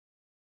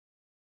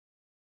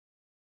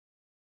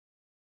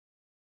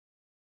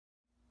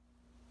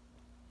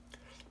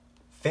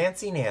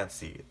Fancy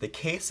Nancy, The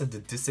Case of the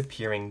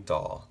Disappearing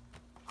Doll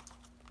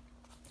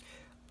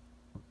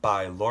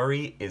by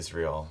Laurie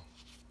Israel.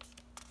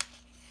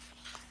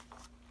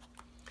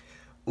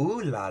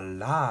 Ooh la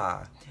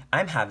la,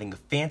 I'm having a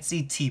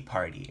fancy tea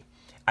party.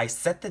 I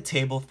set the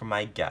table for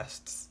my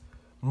guests.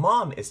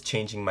 Mom is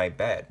changing my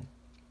bed.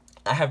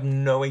 I have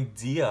no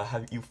idea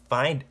how you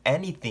find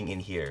anything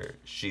in here,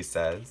 she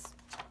says.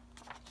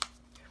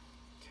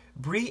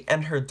 Bree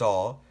and her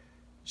doll,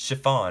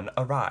 Chiffon,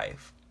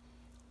 arrive.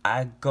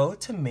 I go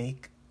to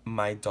make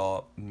my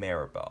doll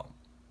Maribel.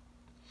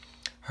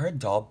 Her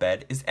doll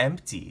bed is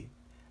empty.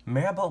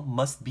 Maribel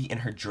must be in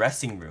her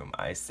dressing room,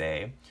 I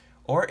say,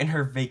 or in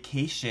her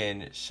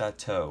vacation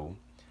chateau.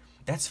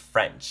 That's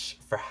French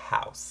for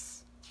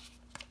house.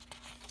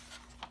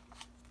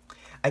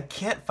 I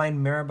can't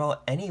find Maribel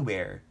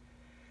anywhere.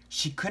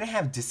 She couldn't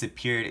have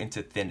disappeared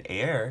into thin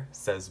air,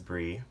 says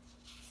Bree.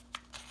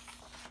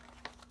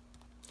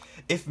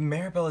 If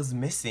Maribel is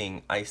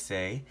missing, I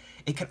say,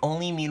 it can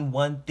only mean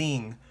one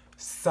thing.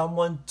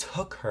 Someone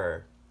took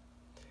her.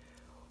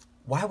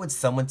 Why would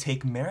someone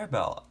take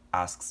Maribel?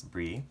 Asks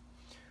Bree.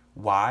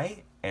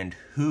 Why and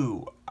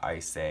who, I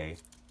say.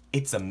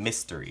 It's a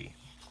mystery.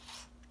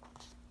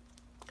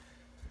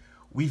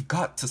 We've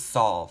got to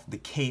solve the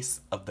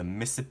case of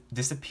the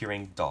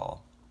disappearing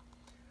doll.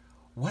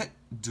 What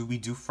do we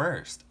do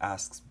first?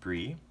 Asks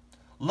Bree.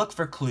 Look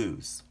for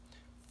clues.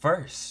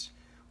 First,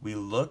 we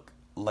look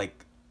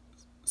like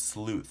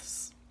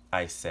sleuths,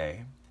 I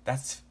say.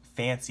 That's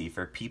fancy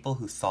for people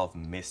who solve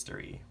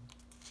mystery.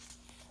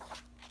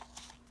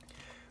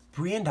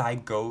 Bree and I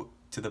go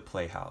to the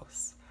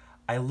playhouse.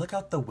 I look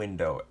out the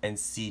window and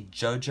see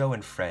Jojo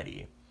and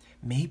Freddy.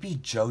 Maybe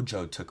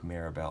Jojo took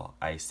Maribel,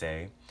 I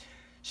say.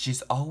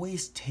 She's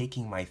always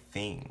taking my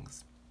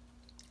things.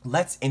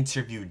 Let's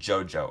interview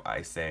Jojo,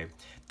 I say.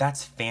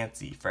 That's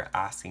fancy for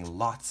asking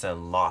lots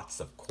and lots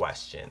of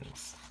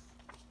questions.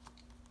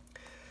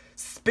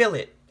 Spill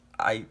it,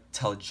 I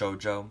tell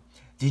Jojo.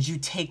 Did you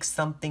take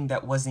something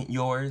that wasn't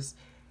yours?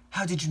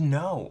 How did you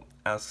know?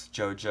 Asks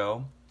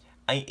Jojo.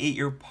 I ate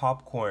your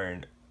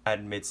popcorn,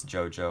 admits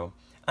Jojo.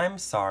 I'm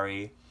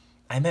sorry.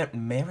 I meant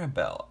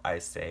Maribel, I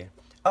say.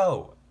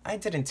 Oh, I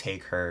didn't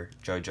take her,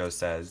 Jojo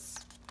says.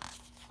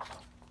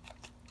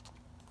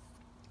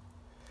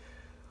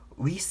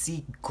 We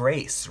see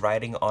Grace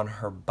riding on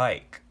her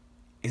bike.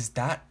 Is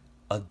that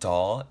a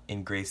doll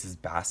in Grace's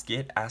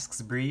basket?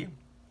 Asks Bree.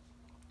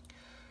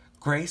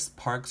 Grace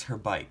parks her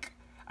bike.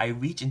 I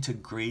reach into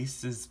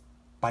Grace's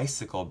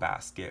bicycle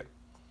basket.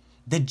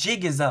 The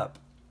jig is up,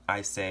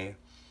 I say.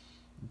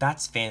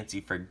 That's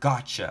fancy for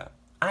gotcha.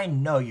 I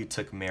know you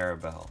took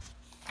Maribel.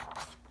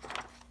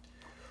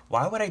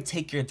 Why would I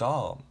take your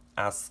doll?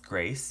 Asks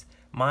Grace.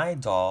 My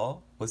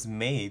doll was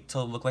made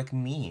to look like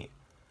me.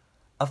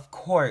 Of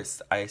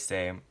course, I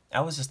say.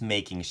 I was just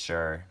making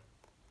sure.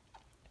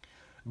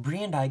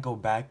 Bree and I go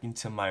back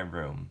into my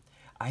room.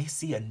 I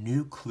see a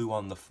new clue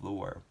on the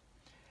floor.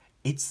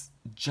 It's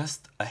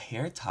just a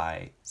hair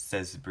tie,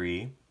 says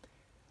Bree.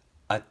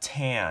 A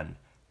tan,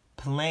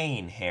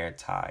 plain hair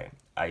tie,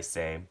 I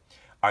say.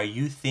 Are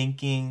you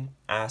thinking?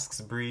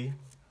 Asks Bree.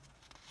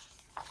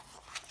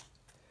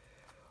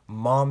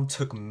 Mom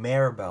took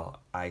Maribel,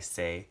 I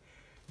say.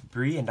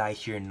 Bree and I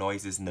hear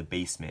noises in the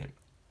basement.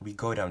 We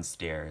go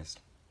downstairs.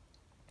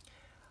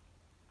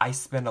 I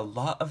spend a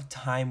lot of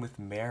time with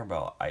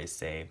Maribel, I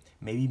say.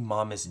 Maybe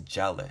Mom is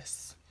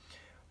jealous.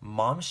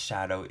 Mom's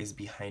shadow is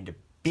behind a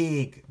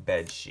big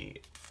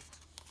bedsheet.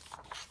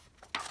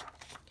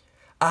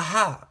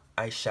 Aha!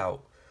 I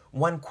shout.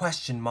 One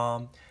question,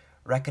 Mom.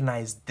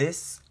 Recognize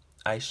this?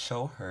 I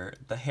show her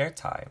the hair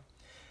tie.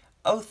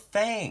 Oh,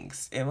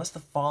 thanks. It must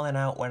have fallen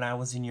out when I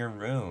was in your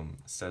room,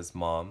 says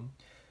Mom.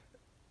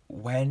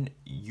 When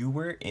you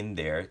were in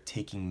there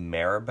taking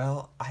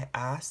Maribel, I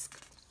ask.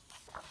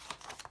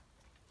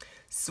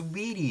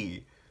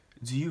 Sweetie,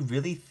 do you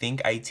really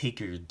think I'd take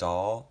your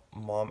doll?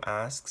 Mom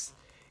asks.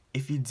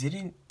 If you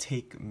didn't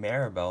take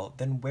Maribel,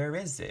 then where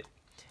is it?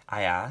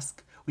 I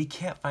ask. We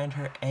can't find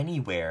her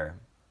anywhere.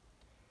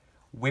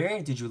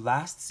 Where did you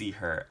last see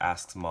her?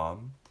 Asks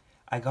Mom.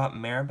 I got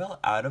Maribel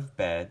out of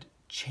bed,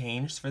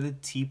 changed for the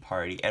tea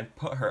party, and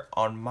put her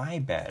on my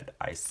bed,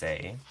 I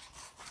say.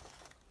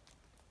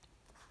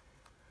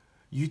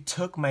 You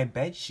took my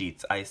bed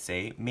sheets, I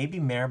say. Maybe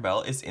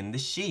Maribel is in the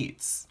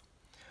sheets.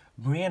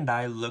 Bree and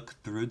I look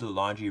through the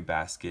laundry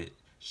basket.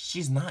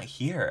 She's not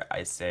here,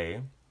 I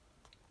say.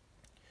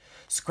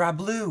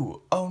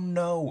 Scrabloo! Oh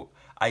no!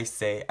 I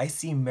say. I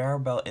see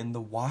Maribel in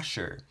the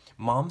washer.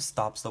 Mom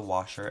stops the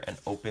washer and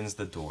opens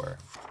the door.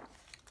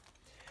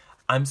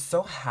 I'm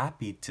so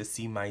happy to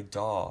see my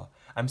doll.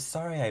 I'm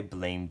sorry I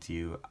blamed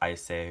you, I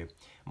say.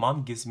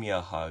 Mom gives me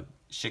a hug.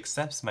 She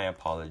accepts my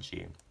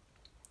apology.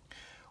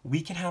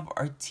 We can have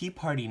our tea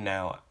party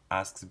now,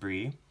 asks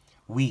Bree.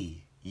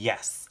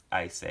 Yes,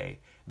 I say.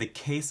 The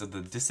case of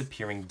the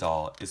disappearing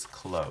doll is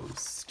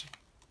closed.